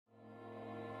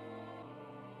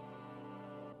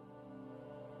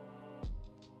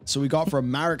So we got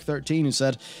from Marek13, who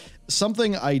said,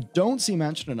 something I don't see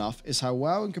mentioned enough is how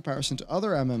WoW, in comparison to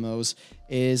other MMOs,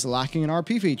 is lacking in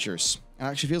RP features. It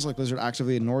actually feels like Blizzard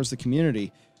actively ignores the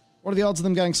community. What are the odds of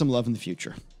them getting some love in the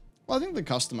future? Well, I think the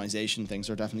customization things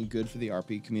are definitely good for the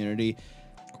RP community.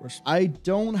 Of course. I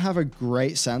don't have a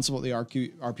great sense of what the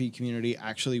RP community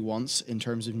actually wants in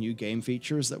terms of new game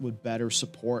features that would better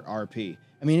support RP.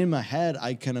 I mean, in my head,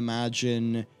 I can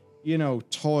imagine, you know,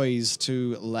 toys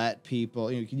to let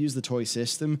people, you could use the toy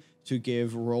system to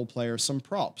give role players some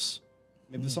props.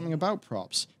 Maybe there's something about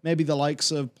props. Maybe the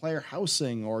likes of player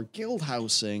housing or guild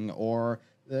housing or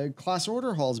the class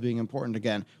order halls being important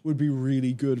again would be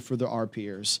really good for the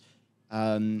RPers.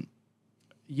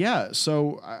 Yeah,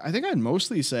 so I think I'd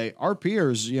mostly say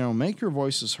RPers, you know, make your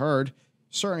voices heard.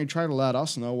 Certainly try to let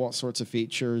us know what sorts of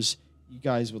features you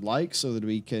guys would like so that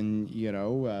we can, you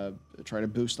know, try to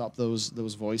boost up those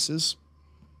voices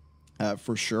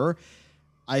for sure.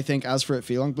 I think as for it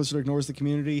feeling Blizzard ignores the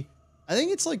community, I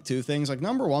think it's like two things. Like,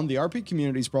 number one, the RP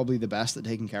community is probably the best at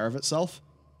taking care of itself.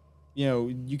 You know,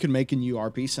 you can make a new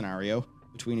RP scenario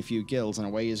between a few guilds and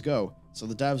away you go. So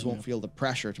the devs won't feel the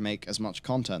pressure to make as much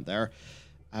content there.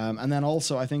 And then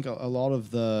also, I think a lot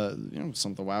of the, you know,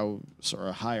 some of the WoW sort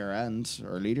of higher end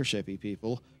or leadershipy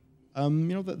people, you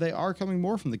know, that they are coming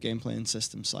more from the gameplay and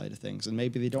system side of things. And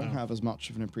maybe they don't have as much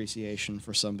of an appreciation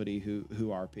for somebody who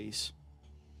RPs.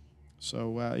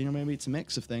 So, you know, maybe it's a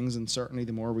mix of things, and certainly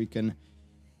the more we can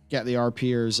get the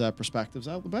RPers' perspectives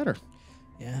out, the better.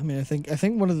 Yeah, I mean, I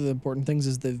think one of the important things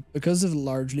is because they've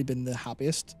largely been the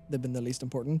happiest, they've been the least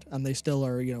important, and they still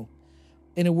are, you know,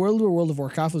 in a world where World of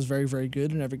Warcraft was very, very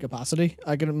good in every capacity,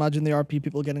 I can imagine the RP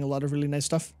people getting a lot of really nice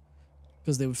stuff,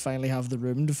 because they would finally have the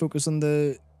room to focus on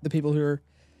the people who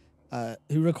are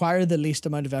who require the least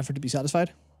amount of effort to be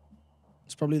satisfied.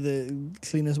 It's probably the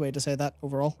cleanest way to say that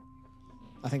overall.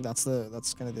 I think that's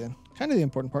kind of the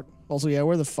important part. Also, yeah,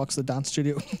 where the fuck's the dance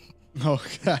studio?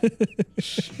 Okay.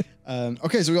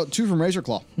 Okay, so we got two from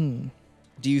Razorclaw.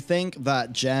 Do you think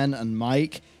that Jen and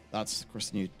Mike, that's of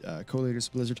course the new co-leaders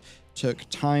of Blizzard, took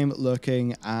time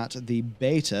looking at the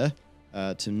beta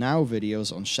to now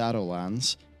videos on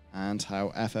Shadowlands and how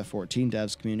FF14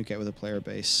 devs communicate with the player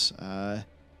base? I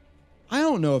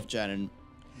don't know if Jen and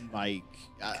Mike...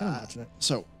 I can't imagine it.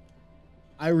 So,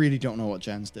 I really don't know what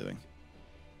Jen's doing.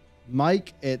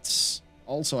 Mike, it's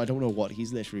also, I don't know what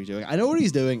he's literally doing. I know what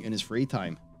he's doing in his free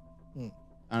time.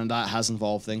 And that has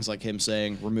involved things like him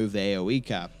saying, remove the AoE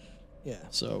cap. Yeah.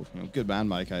 So, you know, good man,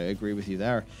 Mike. I agree with you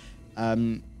there.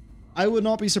 I would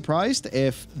not be surprised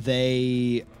if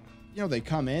they, you know, they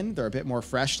come in, they're a bit more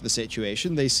fresh to the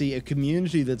situation. They see a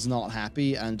community that's not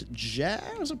happy, and Jen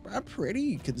has a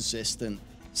pretty consistent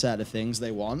set of things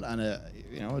they want, and a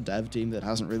dev team that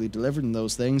hasn't really delivered in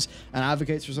those things and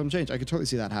advocates for some change. I could totally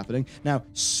see that happening. Now,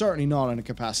 certainly not in a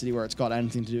capacity where it's got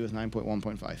anything to do with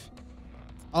 9.1.5.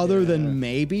 Other than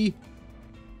maybe,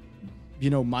 you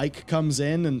know, Mike comes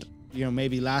in and, you know,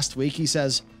 maybe last week he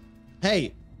says,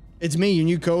 hey, it's me, your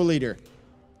new co-leader.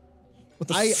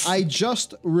 I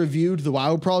just reviewed the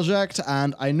WoW project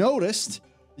and I noticed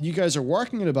that you guys are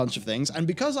working on a bunch of things. And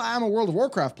because I am a World of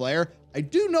Warcraft player, I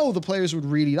do know the players would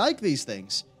really like these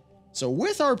things. So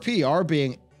with our PR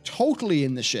being totally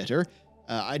in the shitter,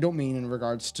 I don't mean in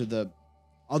regards to the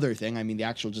other thing, I mean the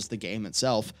actual, just the game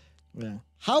itself. Yeah.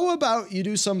 How about you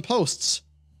do some posts?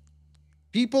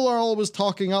 People are always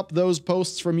talking up those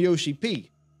posts from Yoshi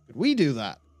P. Could we do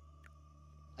that?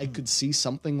 I could see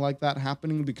something like that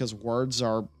happening because words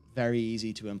are very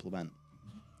easy to implement.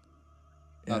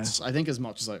 That's, I think, as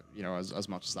much as as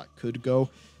much as that could go.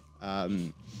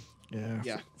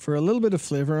 Yeah. For a little bit of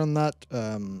flavor on that,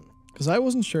 because I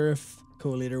wasn't sure if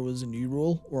co-leader was a new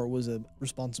role or it was a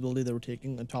responsibility they were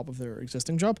taking on top of their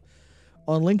existing job.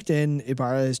 On LinkedIn,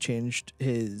 Ybarra has changed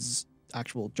his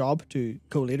actual job to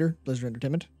co-leader Blizzard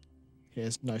Entertainment. He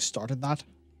has now started that.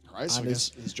 Right, so his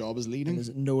job is leading.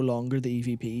 Is no longer the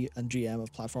EVP and GM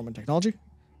of Platform and Technology.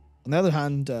 On the other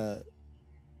hand,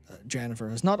 Jennifer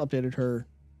has not updated her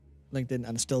LinkedIn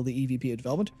and is still the EVP of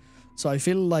Development. So I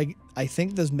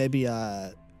think there's maybe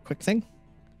a quick thing,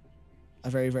 a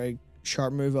very, very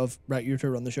sharp move of, right, you're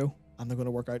to run the show, and they're going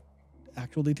to work out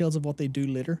actual details of what they do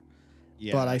later.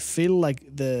 Yeah. But I feel like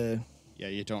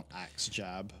you don't axe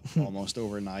jab almost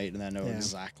overnight and then know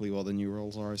exactly what the new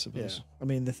roles are, I suppose. Yeah. I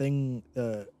mean, the thing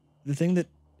that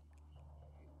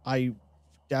I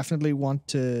definitely want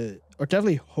to, or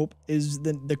definitely hope is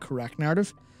the correct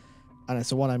narrative, and it's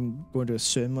the one I'm going to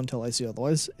assume until I see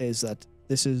otherwise, is that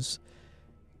this is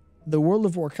the World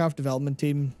of Warcraft development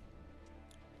team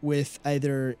with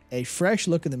either a fresh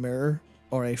look in the mirror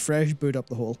or a fresh boot up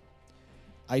the hole.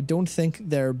 I don't think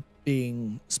they're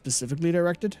being specifically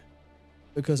directed,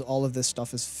 because all of this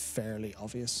stuff is fairly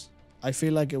obvious. I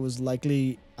feel like it was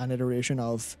likely an iteration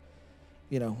of,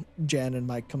 you know, Jen and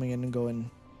Mike coming in and going,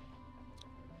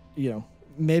 you know,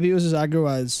 maybe it was as aggro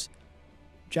as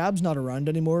Jab's not around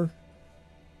anymore.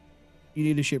 You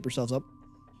need to shape yourselves up.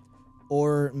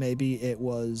 Or maybe it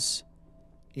was,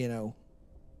 you know,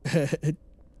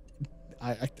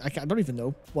 I don't even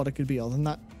know what it could be other than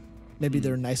that. Maybe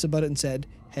they're nice about it and said,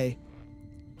 hey,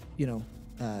 you know,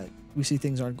 we see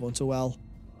things aren't going so well.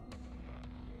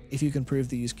 If you can prove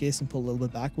the use case and pull a little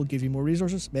bit back, we'll give you more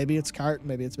resources. Maybe it's carrot,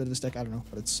 maybe it's a bit of a stick, I don't know.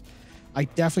 But I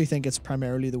definitely think it's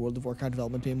primarily the World of Warcraft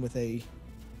development team with a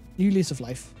new lease of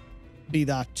life. Be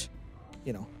that,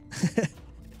 you know,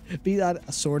 be that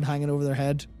a sword hanging over their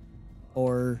head,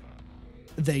 or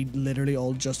they literally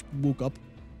all just woke up.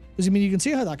 Because, I mean, you can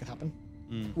see how that could happen,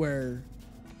 where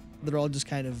they're all just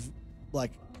kind of,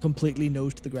 like, completely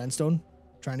nose to the grindstone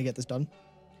trying to get this done.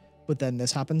 But then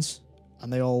this happens,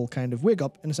 and they all kind of wake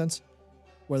up, in a sense,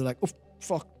 where they're like, oh,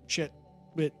 fuck, shit,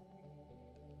 wait.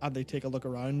 And they take a look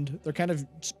around. They're kind of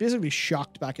basically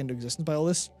shocked back into existence by all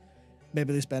this.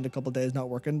 Maybe they spend a couple of days not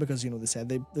working because, you know, they said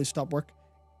they stopped work.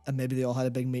 And maybe they all had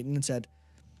a big meeting and said,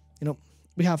 you know,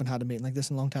 we haven't had a meeting like this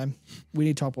in a long time. We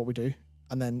need to talk what we do.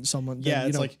 And then someone... Yeah,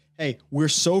 it's like, hey, we're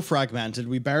so fragmented.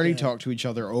 We barely talk to each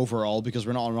other overall because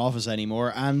we're not in an office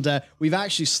anymore. And we've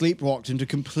actually sleepwalked into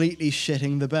completely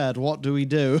shitting the bed. What do we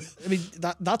do? I mean,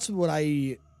 that's what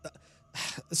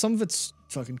some of it's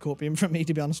fucking copium from me,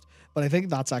 to be honest. But I think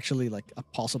that's actually like a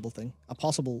possible thing. A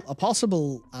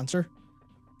possible answer.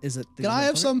 Is it... Can I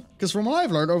have some? Because from what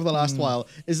I've learned over the last while,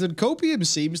 is that copium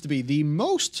seems to be the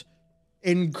most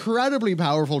incredibly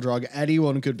powerful drug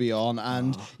anyone could be on.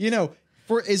 And, you know...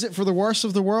 Is it for the worse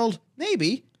of the world?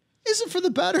 Maybe. Is it for the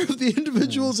better of the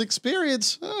individual's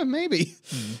experience? Maybe.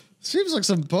 Seems like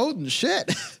some potent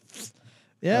shit.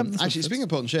 Yeah. Actually, speaking of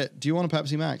potent shit, do you want a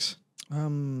Pepsi Max?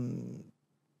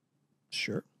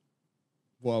 Sure.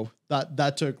 Whoa,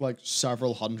 that took like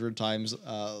several hundred times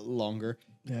longer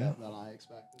than I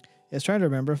expected. I was trying to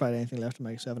remember if I had anything left in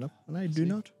my 7-Up, and I do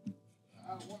not.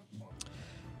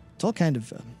 It's all kind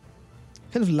of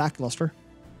lackluster.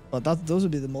 But those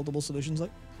would be the multiple solutions.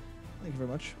 Like, thank you very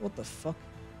much. What the fuck?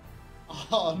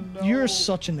 Oh no! You're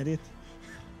such an idiot.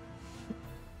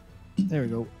 There we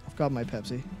go. I've got my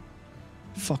Pepsi.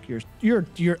 Fuck yours. You're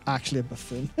actually a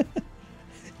buffoon.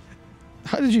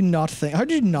 How did you not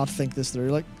think this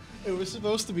through? Like, it was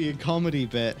supposed to be a comedy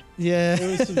bit. Yeah.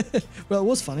 Well, it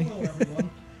was funny.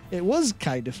 It was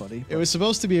kind of funny. It was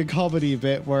supposed to be a comedy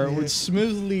bit where it would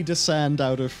smoothly descend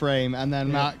out of frame, and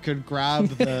then Matt could grab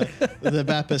the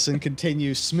Beppis and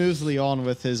continue smoothly on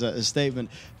with his statement.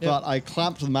 But I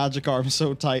clamped the magic arm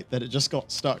so tight that it just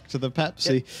got stuck to the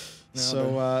Pepsi.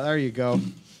 So there you go.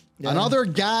 Another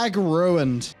gag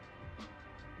ruined.